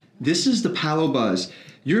This is the PALO Buzz,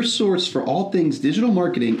 your source for all things digital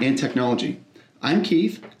marketing and technology. I'm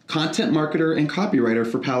Keith, content marketer and copywriter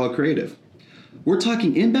for PALO Creative. We're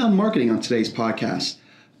talking inbound marketing on today's podcast.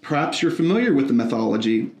 Perhaps you're familiar with the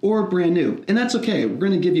methodology or brand new, and that's okay. We're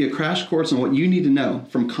going to give you a crash course on what you need to know,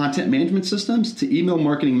 from content management systems to email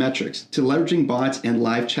marketing metrics to leveraging bots and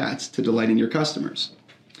live chats to delighting your customers.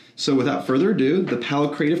 So without further ado, the PALO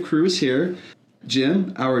Creative crew is here.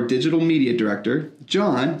 Jim, our digital media director,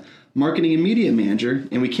 John, marketing and media manager,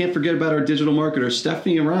 and we can't forget about our digital marketer,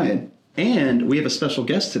 Stephanie and Ryan. And we have a special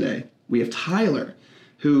guest today. We have Tyler,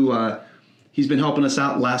 who he's been helping us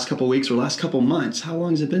out last couple weeks or last couple months. How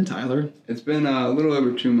long has it been, Tyler? It's been a little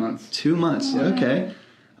over 2 months. 2 months, okay.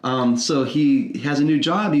 So he has a new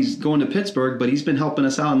job. He's going to Pittsburgh, but he's been helping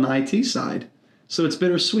us out on the IT side. So it's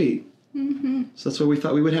bittersweet. Mm-hmm. So that's why we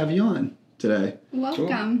thought we would have you on today.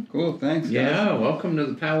 Welcome. Cool. Thanks, guys. Yeah, welcome to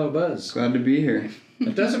the PALO Buzz. Glad to be here.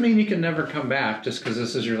 It doesn't mean you can never come back just because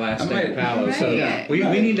this is your last day at PALO. Right. So Yeah. we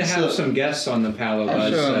need to have some guests on the PALO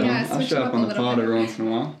Buzz. I'll show up on the pod every once in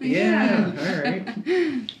a while. Yeah, all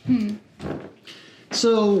right.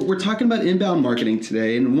 So we're talking about inbound marketing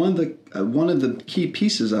today, and one of the key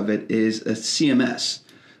pieces of it is a CMS,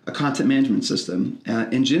 a content management system.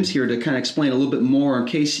 And Jim's here to kind of explain a little bit more in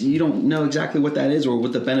case you don't know exactly what that is or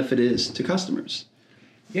what the benefit is to customers.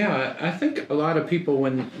 Yeah, I think a lot of people,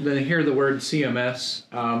 when they hear the word CMS,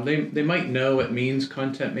 they might know it means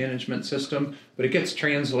content management system, but it gets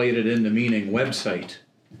translated into meaning website,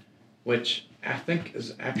 which I think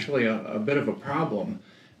is actually a bit of a problem.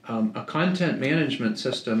 A content management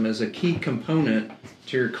system is a key component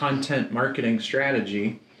to your content marketing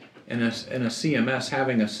strategy, and a CMS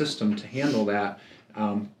having a system to handle that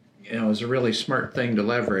is a really smart thing to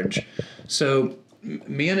leverage. So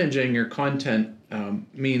managing your content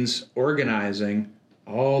means organizing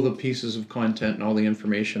all the pieces of content and all the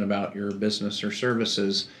information about your business or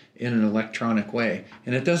services in an electronic way.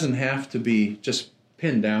 And it doesn't have to be just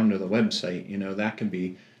pinned down to the website. That can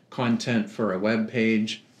be content for a web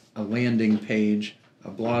page, a landing page,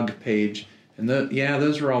 a blog page. And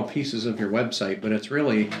those are all pieces of your website, but it's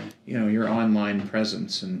really, your online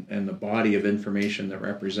presence and the body of information that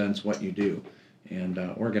represents what you do, and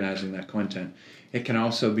organizing that content. It can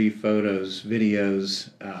also be photos, videos,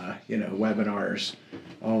 webinars,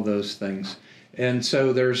 all those things. And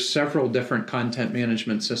so there's several different content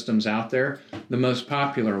management systems out there. The most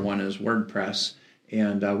popular one is WordPress,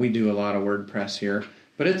 and we do a lot of WordPress here.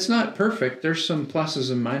 But it's not perfect. There's some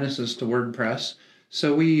pluses and minuses to WordPress.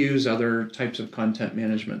 So we use other types of content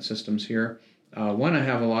management systems here. One I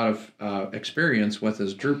have a lot of experience with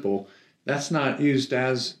is Drupal. That's not used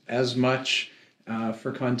as much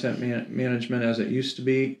for content management as it used to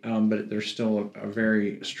be, but there's still a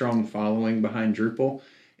very strong following behind Drupal.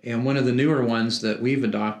 And one of the newer ones that we've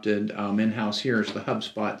adopted in-house here is the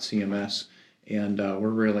HubSpot CMS, and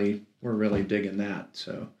we're really digging that.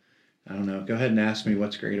 So I don't know. Go ahead and ask me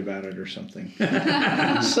what's great about it or something.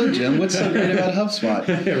 So Jim, what's so great about HubSpot?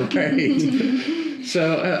 Right.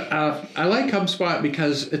 So I like HubSpot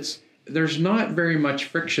because there's not very much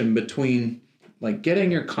friction between like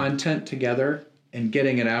getting your content together and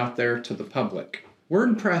getting it out there to the public.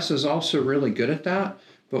 WordPress is also really good at that,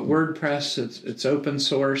 but WordPress, it's open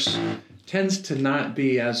source, tends to not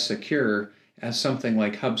be as secure as something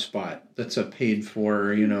like HubSpot that's a paid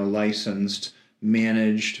for, licensed,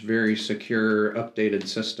 managed, very secure, updated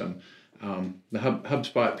system. The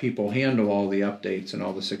HubSpot people handle all the updates and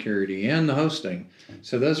all the security and the hosting.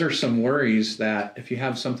 So those are some worries that if you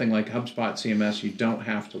have something like HubSpot CMS, you don't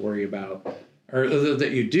have to worry about, or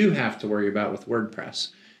that you do have to worry about with WordPress.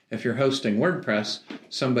 If you're hosting WordPress,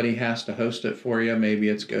 somebody has to host it for you. Maybe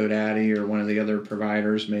it's GoDaddy or one of the other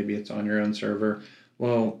providers. Maybe it's on your own server.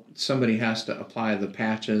 Well, somebody has to apply the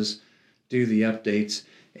patches, do the updates.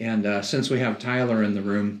 And since we have Tyler in the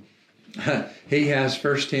room, he has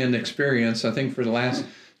firsthand experience. I think for the last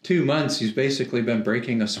 2 months, he's basically been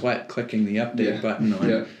breaking a sweat clicking the update button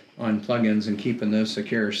on plugins and keeping those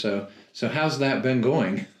secure. So how's that been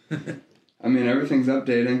going? I mean, everything's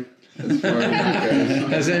updating as far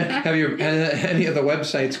as have any of the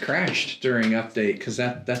websites crashed during update? Because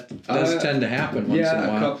that does tend to happen once in a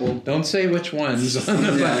while. A couple. Don't say which ones.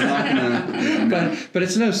 I'm not gonna. But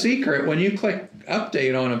it's no secret when you click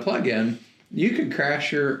update on a plugin, you could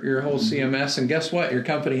crash your whole CMS, and guess what? Your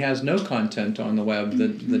company has no content on the web the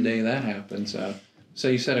day that happens. So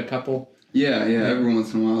you said a couple. Yeah. Every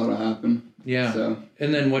once in a while it'll happen. Yeah. So,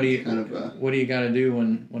 and then what do you got to do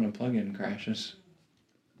when a plugin crashes?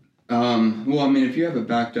 Well, I mean, if you have it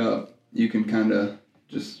backed up, you can kind of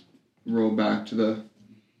just roll back to the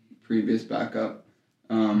previous backup.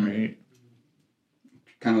 Right.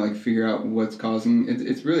 kind of like figure out what's causing it.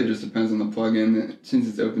 It really just depends on the plugin. Since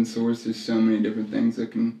it's open source, there's so many different things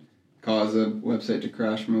that can cause a website to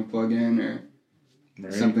crash from a plugin or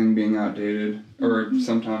something being outdated, or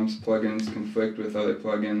sometimes plugins conflict with other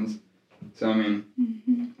plugins. So I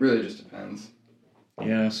mean, really just depends.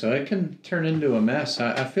 Yeah, so it can turn into a mess.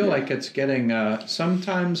 I feel like it's getting,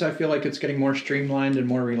 sometimes I feel like it's getting more streamlined and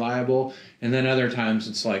more reliable, and then other times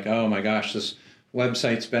it's like, oh my gosh, this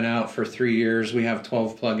website's been out for 3 years, we have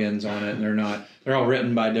 12 plugins on it, and they're all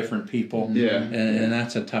written by different people. Yeah. And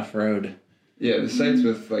that's a tough road. Yeah, the sites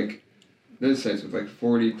with like, there's sites with like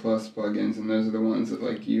 40 plus plugins, and those are the ones that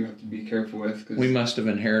like you have to be careful with. Cause, we must have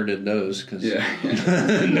inherited those because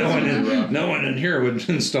no one in here would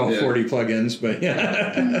install 40 plugins, but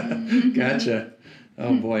yeah. Gotcha.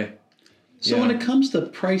 Oh boy. So when it comes to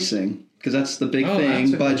pricing, because that's the big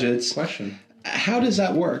thing, budgets. Question. How does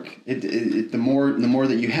that work? The more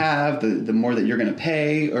that you have, the more that you're going to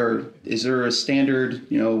pay, or is there a standard,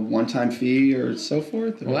 one-time fee or so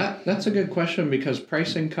forth? Or? Well, that's a good question, because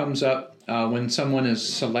pricing comes up when someone is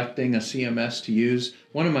selecting a CMS to use.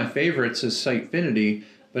 One of my favorites is Sitefinity,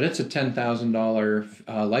 but it's a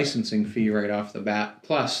 $10,000 licensing fee right off the bat,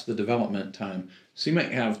 plus the development time. So you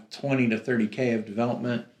might have 20 to 30K of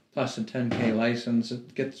development plus a 10K license.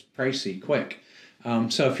 It gets pricey quick.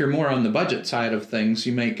 So if you're more on the budget side of things,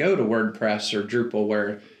 you may go to WordPress or Drupal,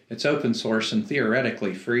 where it's open source and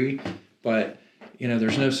theoretically free, but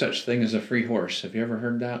there's no such thing as a free horse. Have you ever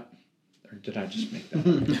heard that? Or did I just make that up?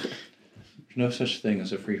 There's no such thing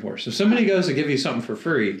as a free horse. If somebody goes to give you something for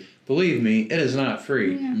free, believe me, it is not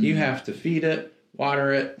free. Yeah. You have to feed it,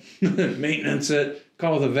 water it, maintenance it,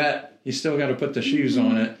 call the vet. You still got to put the shoes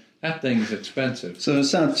on it. That thing's expensive. So it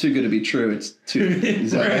sounds too good to be true. It's too.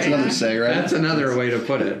 That's another say, right? That's another way to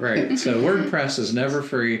put it, right? So WordPress is never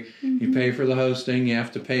free. You pay for the hosting. You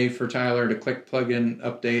have to pay for Tyler to click plugin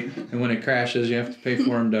update, and when it crashes, you have to pay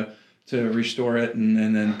for him to restore it,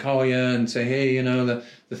 and then call you and say, hey, the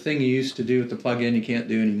thing you used to do with the plugin you can't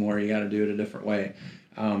do anymore. You got to do it a different way.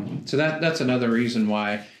 So that's another reason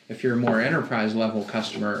why, if you're a more enterprise level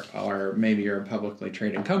customer, or maybe you're a publicly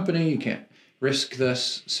traded company, you can't risk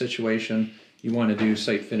this situation, you want to do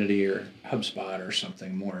Sitefinity or HubSpot or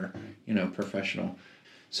something more, professional.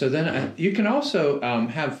 So then you can also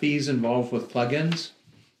have fees involved with plugins.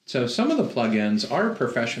 So some of the plugins are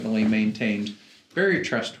professionally maintained, very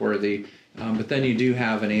trustworthy, but then you do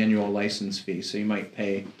have an annual license fee. So you might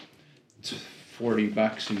pay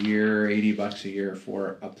 $40 a year, $80 a year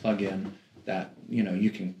for a plugin that you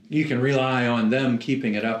can rely on them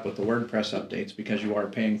keeping it up with the WordPress updates, because you are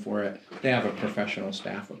paying for it. They have a professional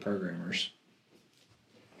staff of programmers.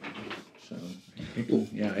 So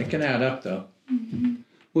it can add up though. Mm-hmm.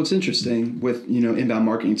 Well, it's interesting with inbound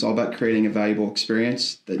marketing. It's all about creating a valuable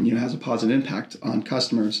experience that has a positive impact on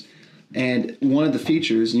customers. And one of the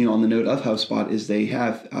features, on the note of HubSpot, is they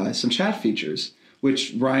have some chat features,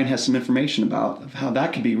 which Ryan has some information about of how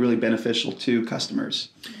that could be really beneficial to customers.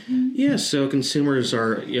 Yeah, so consumers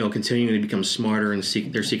are continuing to become smarter, and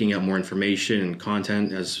they're seeking out more information and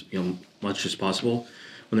content as much as possible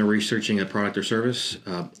when they're researching a product or service.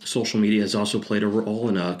 Social media has also played a role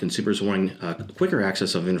in consumers wanting quicker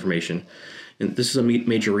access of information. And this is a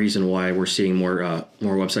major reason why we're seeing more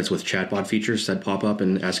websites with chatbot features that pop up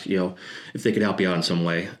and ask if they could help you out in some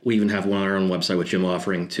way. We even have one on our own website with Jim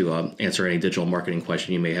offering to answer any digital marketing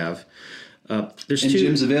question you may have.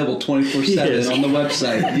 Jim's available 24/7 on the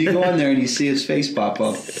website. You go on there and you see his face pop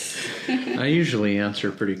up. I usually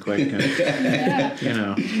answer pretty quick.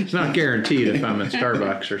 It's not guaranteed if I'm at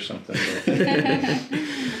Starbucks or something.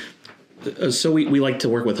 So we like to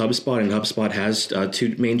work with HubSpot, and HubSpot has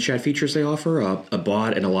two main chat features they offer, a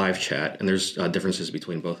bot and a live chat, and there's differences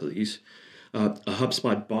between both of these. A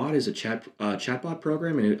HubSpot bot is a chatbot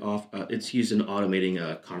program, and it's used in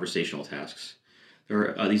automating conversational tasks.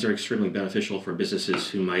 These are extremely beneficial for businesses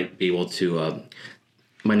who might not be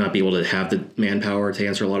able to have the manpower to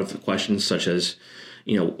answer a lot of the questions, such as,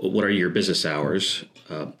 what are your business hours?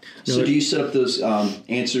 So do you set up those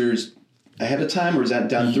answers ahead of time, or is that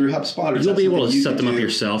done through HubSpot? Or you'll be able to set them up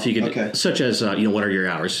yourself. You could, such as what are your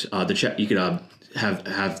hours? The chat, you could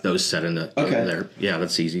have those set in there. Yeah,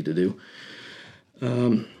 that's easy to do.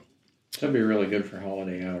 That'd be really good for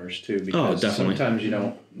holiday hours too, because sometimes you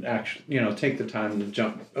don't actually take the time to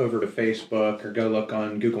jump over to Facebook or go look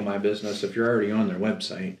on Google My Business. If you're already on their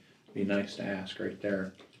website, it'd be nice to ask right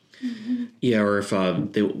there. Mm-hmm. Yeah, or if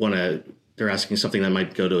they're asking something that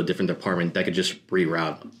might go to a different department, that could just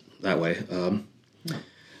reroute that way.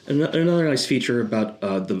 Another nice feature about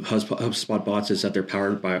the HubSpot bots is that they're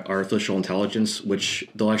powered by artificial intelligence, which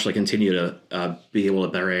they'll actually continue to be able to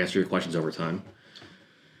better answer your questions over time.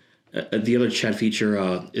 The other chat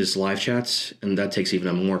feature is live chats, and that takes even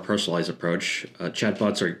a more personalized approach.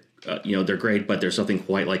 Chatbots are, they're great, but there's nothing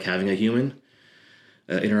quite like having a human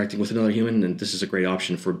interacting with another human, and this is a great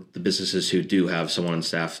option for the businesses who do have someone on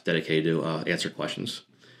staff dedicated to answer questions.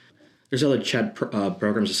 There's other chat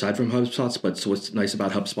programs aside from HubSpot's, but so what's nice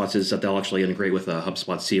about HubSpot is that they'll actually integrate with a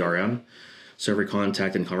HubSpot CRM, so every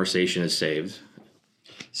contact and conversation is saved.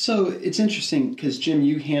 So it's interesting because, Jim,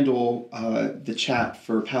 you handle the chat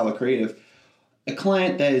for PALO Creative. A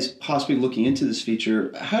client that is possibly looking into this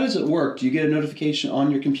feature, how does it work? Do you get a notification on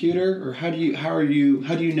your computer, or how do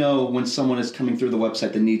you know when someone is coming through the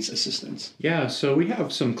website that needs assistance? Yeah, so we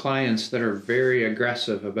have some clients that are very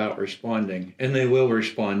aggressive about responding, and they will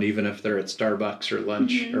respond even if they're at Starbucks or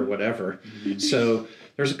lunch or whatever. So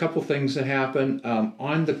there's a couple things that happen.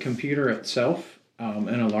 On the computer itself,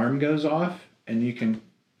 an alarm goes off, and you can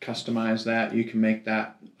customize that. You can make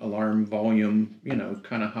that alarm volume,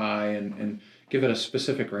 kind of high and give it a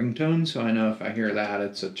specific ringtone, so I know if I hear that,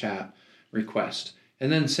 it's a chat request. And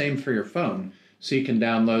then same for your phone. So you can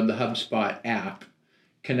download the HubSpot app,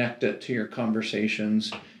 connect it to your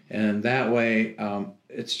conversations, and that way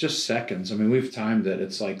it's just seconds. I mean, we've timed it.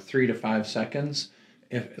 It's like 3 to 5 seconds.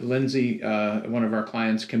 If Lindsay, one of our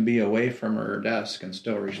clients, can be away from her desk and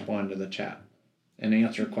still respond to the chat and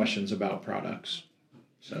answer questions about products.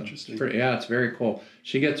 So Interesting. It's very cool.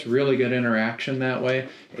 She gets really good interaction that way,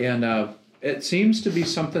 and it seems to be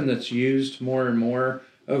something that's used more and more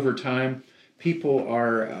over time. People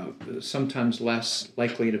are sometimes less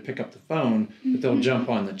likely to pick up the phone, but they'll jump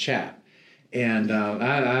on the chat. And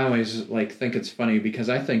I always think it's funny because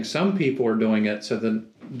I think some people are doing it so that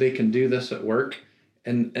they can do this at work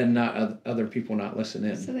and not other people not listen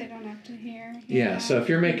in. So they don't have to hear. Yeah, so if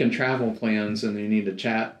you're making travel plans and you need to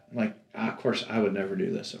chat, of course, I would never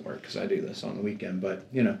do this at work because I do this on the weekend. But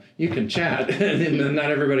you can chat, and then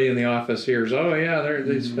not everybody in the office hears. Oh yeah,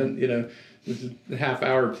 they spent a half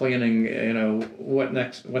hour planning. What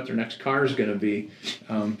their next car is going to be.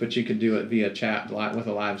 But you could do it via chat with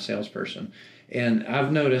a live salesperson. And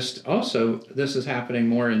I've noticed also this is happening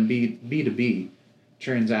more in B2B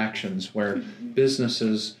transactions where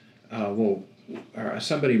businesses or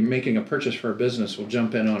somebody making a purchase for a business will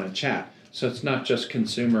jump in on a chat. So it's not just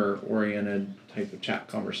consumer-oriented type of chat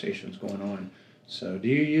conversations going on. So do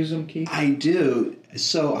you use them, Keith? I do.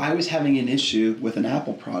 So I was having an issue with an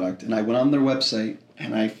Apple product, and I went on their website,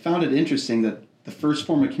 and I found it interesting that the first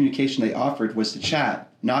form of communication they offered was to chat,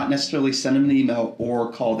 not necessarily send them an email or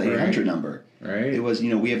call the 800 number. Right. It was,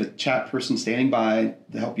 we have a chat person standing by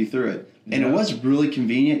to help you through it. And it was really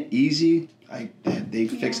convenient, easy. They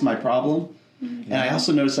fixed my problem. And I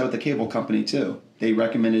also noticed that with the cable company, too. They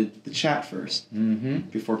recommended the chat first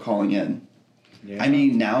before calling in. Yeah. I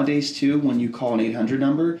mean, nowadays, too, when you call an 800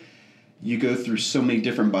 number, you go through so many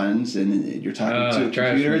different buttons, and you're talking to a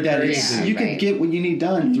computer that you can get what you need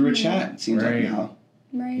done through a chat, it seems like now.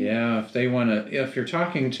 Right. Yeah, if you're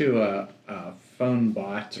talking to a phone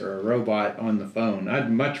bot or a robot on the phone,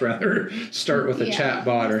 I'd much rather start with a chat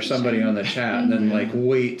bot or somebody on the chat than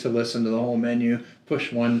wait to listen to the whole menu,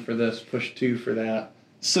 push 1 for this, push 2 for that.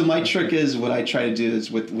 So my trick is, what I try to do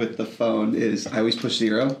is with the phone is I always push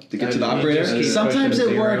 0 to get to the operator. Sometimes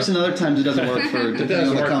it works, and other times it doesn't work for it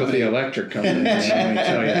doesn't work with the electric companies. Let me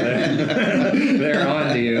tell you, they're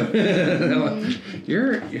on to you.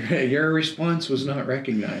 Your response was not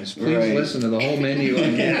recognized. Please listen to the whole menu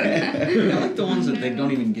again. I like the ones that they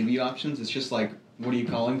don't even give you options. It's just like, what are you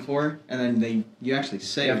calling for? And then you actually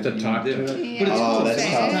say you have to talk to it. Yeah. But it's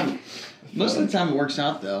that's tough. Most of the time it works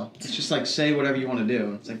out, though. It's just like, say whatever you want to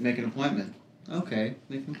do. It's like, make an appointment. Okay,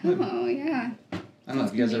 make an appointment. Oh, yeah. I don't know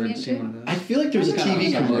if you guys ever seen one of those. I feel like there was a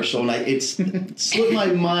TV commercial, and it slipped my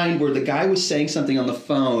mind where the guy was saying something on the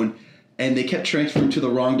phone, and they kept transferring to the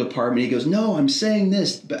wrong department. He goes, "No, I'm saying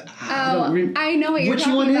this, but I know what you're which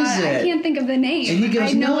talking one about. is it?" I can't think of the name. And he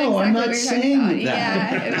goes, I know "No, I'm not exactly saying what you're talking about.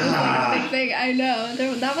 that." Yeah, it was like a big thing. I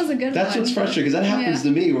know. That was a good one. That's what's frustrating, because that happens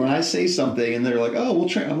to me when I say something, and they're like, "Oh, we'll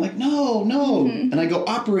try." I'm like, "No," and I go,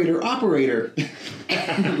 "Operator."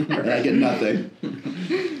 And I get nothing.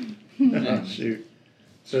 Oh, shoot.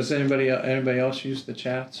 So does anybody else use the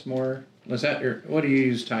chats more? Was that what do you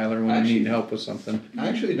use, Tyler, when you need help with something? I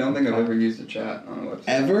actually don't think I've ever used a chat on a website.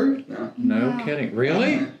 Ever? No. No kidding.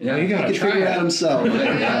 Really? Yeah. Well, you gotta He can try figure it it. out himself.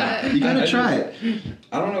 You gotta try it.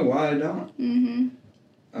 I don't know why I don't.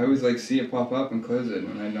 I always see it pop up and close it,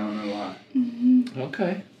 and I don't know why.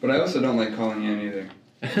 Okay. But I also don't like calling in either.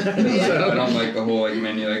 I don't like the whole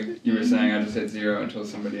menu, like you were saying. I just hit 0 until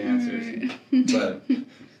somebody answers. But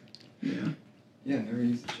never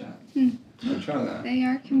used the chat. I'll try that. They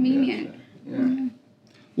are convenient. Yeah.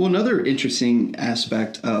 Well, another interesting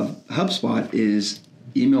aspect of HubSpot is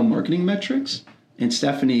email marketing metrics. And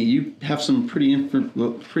Stephanie, you have some pretty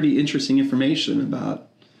interesting information about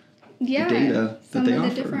the data that they offer. Some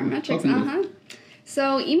of the different metrics.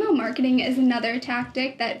 So email marketing is another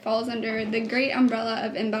tactic that falls under the great umbrella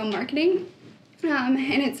of inbound marketing.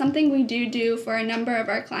 And it's something we do for a number of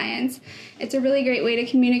our clients. It's a really great way to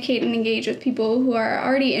communicate and engage with people who are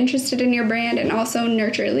already interested in your brand and also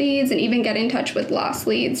nurture leads and even get in touch with lost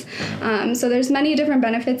leads. So there's many different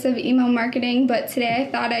benefits of email marketing, but today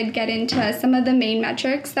I thought I'd get into some of the main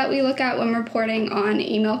metrics that we look at when reporting on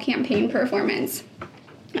email campaign performance.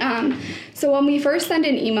 So when we first send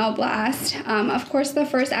an email blast, of course, the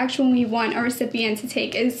first action we want a recipient to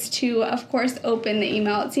take is to, of course, open the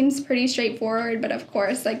email. It seems pretty straightforward, but of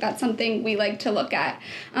course, that's something we like to look at.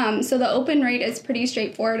 So the open rate is pretty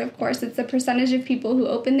straightforward. Of course, it's the percentage of people who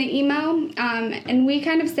open the email. And we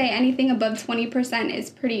kind of say anything above 20% is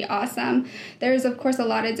pretty awesome. There's, of course, a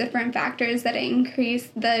lot of different factors that increase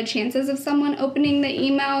the chances of someone opening the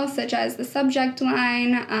email, such as the subject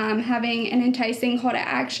line, having an enticing call to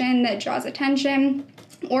action that draws attention,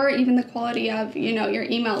 or even the quality of, your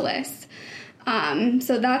email list.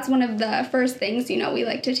 So that's one of the first things, we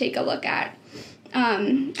like to take a look at.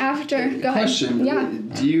 Go Question. ahead.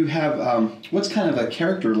 Yeah. Do you have, what's kind of a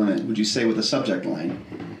character limit, would you say, with a subject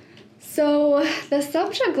line? So the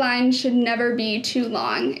subject line should never be too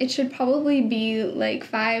long. It should probably be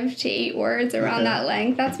 5 to 8 words around that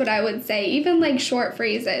length. That's what I would say. Even short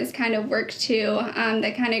phrases kind of work too,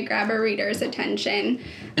 that kind of grab a reader's attention.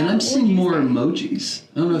 And I'm seeing more emojis.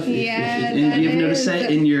 I don't know if you've noticed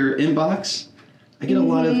that in your inbox. I get a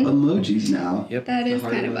lot of emojis now. Yep. That is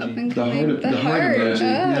kind of up and coming. The heart emoji.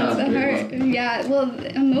 The heart. Yeah, well,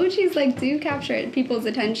 emojis do capture people's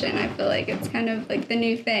attention. I feel like it's kind of the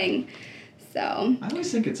new thing. So I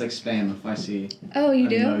always think it's spam if I see you an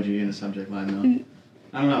do? emoji in a subject line, though.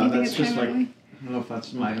 I don't know. You think That's it's just kind of I don't know if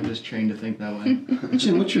that's I'm just trained to think that way.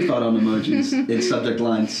 Jim, what's your thought on emojis in subject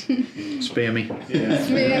lines? Spammy.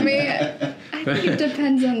 Yeah. I think it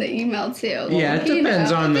depends on the email too. Yeah, it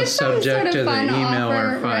depends on the If it's some subject sort of the fun email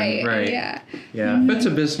offer, or fun, right? Yeah. Yeah, if it's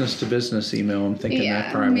a business-to-business email, I'm thinking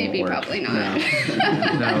that probably maybe won't work. probably not.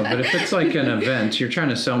 No, but if it's an event, you're trying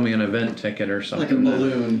to sell me an event ticket or something. Like a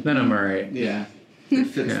balloon. Then I'm all right. Yeah. It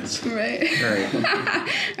fits. Right. Right.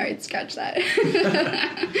 All right, scratch that.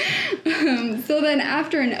 So then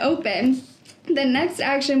after an open, the next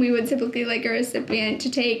action we would typically like a recipient to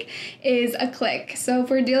take is a click. So if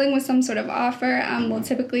we're dealing with some sort of offer, we'll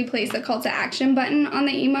typically place a call to action button on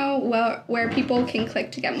the email where people can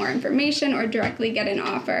click to get more information or directly get an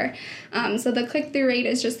offer. So the click-through rate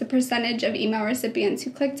is just the percentage of email recipients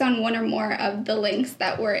who clicked on one or more of the links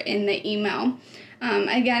that were in the email.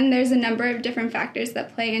 Again, there's a number of different factors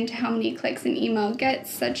that play into how many clicks an email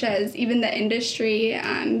gets, such as even the industry,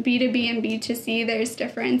 B2B and B2C, there's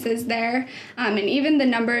differences there, and even the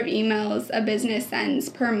number of emails a business sends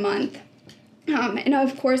per month. And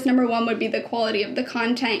of course, number one would be the quality of the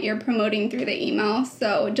content you're promoting through the email.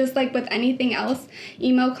 So just like with anything else,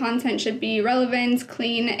 email content should be relevant,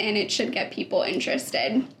 clean, and it should get people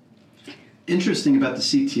interested. Interesting about the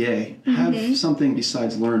CTA, have something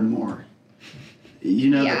besides learn more.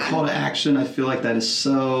 The call to action, I feel like that is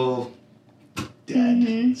so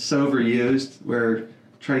dead, so overused, where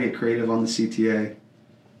try to get creative on the CTA.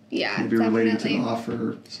 Yeah, maybe definitely. relating to the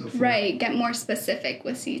offer, so forth. Right, get more specific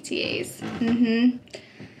with CTAs.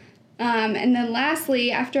 And then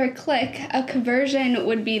lastly, after a click, a conversion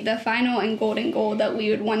would be the final and golden goal that we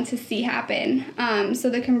would want to see happen. So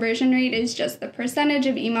the conversion rate is just the percentage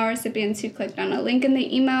of email recipients who clicked on a link in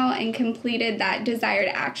the email and completed that desired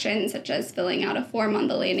action, such as filling out a form on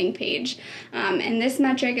the landing page. And this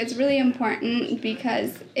metric is really important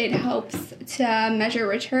because it helps to measure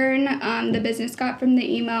return the business got from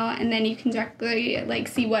the email, and then you can directly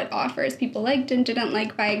see what offers people liked and didn't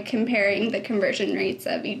like by comparing the conversion rates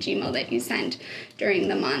of each email that you sent during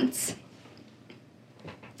the months.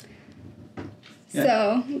 Yeah.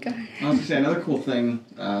 So, go ahead. I was going to say, another cool thing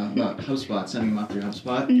about HubSpot, sending them out through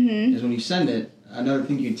HubSpot, is when you send it, another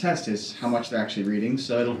thing you can test is how much they're actually reading.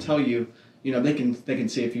 So it'll tell you, they can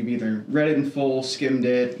see if you've either read it in full, skimmed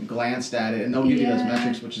it, glanced at it, and they'll give you those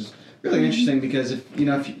metrics, which is really interesting because if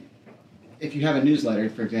you have a newsletter,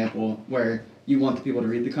 for example, where you want the people to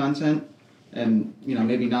read the content and,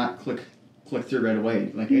 maybe not click through right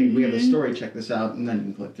away. Hey, we have this story, check this out, and then you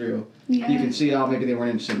can click through. Yeah. You can see, maybe they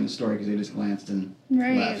weren't interested in the story because they just glanced and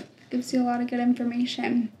left. Gives you a lot of good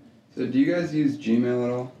information. So do you guys use Gmail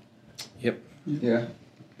at all? Yep. Yeah.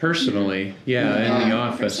 Personally, in the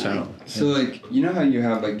office. So, how you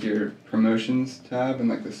have, your promotions tab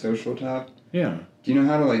and, the social tab? Yeah. Do you know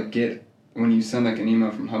how to like get when you send like an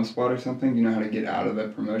email from HubSpot or something? Do you know how to get out of the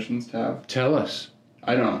promotions tab? Tell us.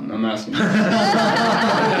 I don't. I'm asking. Figure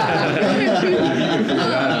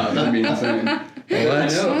that out. That'd be insane. Well, I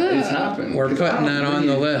know it's happened. We're putting that on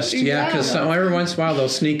the list. Yeah, because every once in a while they'll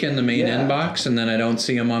sneak in the main inbox, and then I don't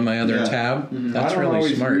see them on my other tab. That's I don't really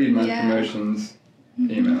always smart. read my promotions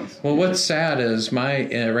emails. Well, what's sad is my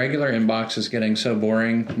regular inbox is getting so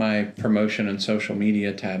boring. My promotion and social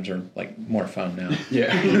media tabs are like more fun now.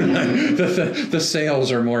 Yeah. the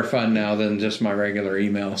sales are more fun now than just my regular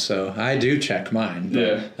email. So I do check mine.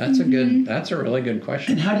 But that's a really good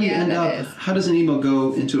question. And how do you end up? How does an email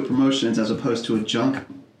go into a promotions as opposed to a junk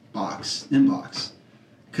inbox?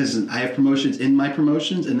 Because I have promotions in my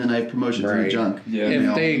promotions, and then I have promotions in the junk. Yeah.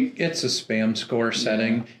 It's a spam score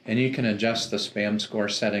setting, and you can adjust the spam score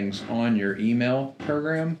settings on your email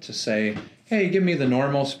program to say, hey, give me the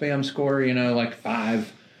normal spam score, like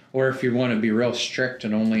 5. Or if you want to be real strict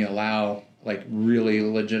and only allow like really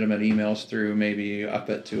legitimate emails through, maybe up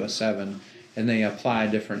it to a 7. And they apply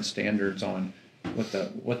different standards on what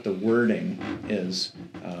the wording is,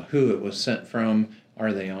 who it was sent from.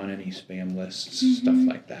 Are they on any spam lists, stuff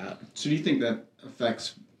like that? So do you think that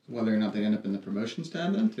affects whether or not they end up in the promotions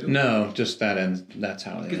tab then too? No, just that's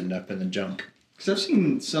how they end up in the junk. Because I've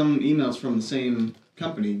seen some emails from the same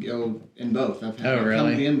company go in both. I've had one come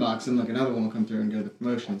to the inbox and another one will come through and go to the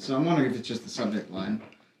promotions. So I'm wondering if it's just the subject line.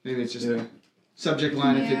 Maybe it's just the subject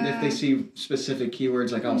line. If they see specific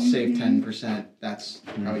keywords like I'll save 10%, that's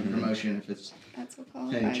probably promotion. If it's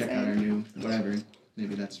hey, check out our new whatever,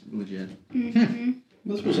 maybe that's legit.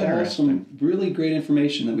 This was all some really great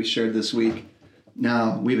information that we shared this week.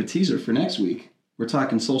 Now, we have a teaser for next week. We're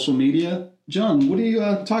talking social media. John, what are you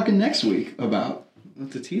talking next week about?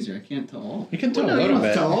 What's a teaser? I can't tell all. You can tell a little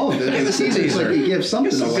bit. Tell all of it. It's a teaser. It's like you give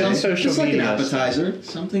something away. On social it's like media. an appetizer.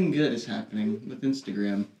 Something good is happening with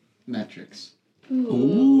Instagram metrics.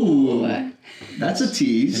 Ooh. That's a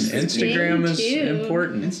tease. And Instagram is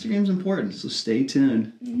important. Instagram's important. So stay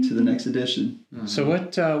tuned to the next edition. So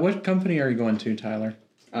what company are you going to, Tyler?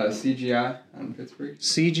 CGI in Pittsburgh.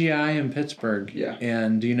 CGI in Pittsburgh. Yeah.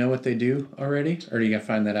 And do you know what they do already? Or do you got to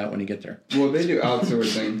find that out when you get there? Well, they do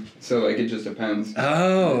outsourcing, so it just depends.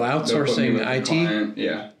 Oh, outsourcing IT?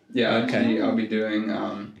 Yeah. Yeah, okay. I'll be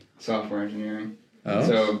doing software engineering. Oh.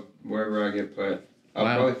 So wherever I get put, I'll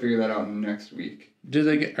probably figure that out next week. Are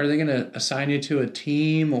they going to assign you to a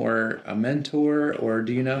team or a mentor, or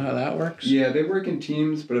do you know how that works? Yeah, they work in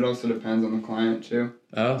teams, but it also depends on the client too.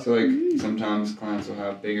 Oh. So sometimes clients will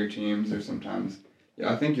have bigger teams, or sometimes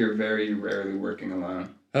I think you're very rarely working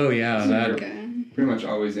alone. Oh yeah, so you're pretty much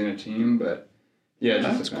always in a team, but it just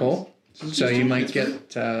that's depends. Cool. So you might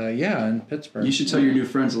get in Pittsburgh. You should tell your new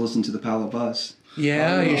friends to listen to the PALO Buzz.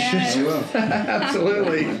 Yeah, you should. I will.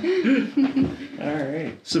 Absolutely. All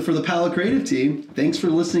right. So for the PALO Creative team, thanks for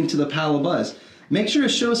listening to the PALO Buzz. Make sure to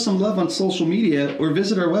show us some love on social media or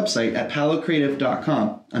visit our website at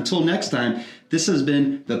palocreative.com. Until next time, this has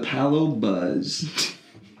been the PALO Buzz.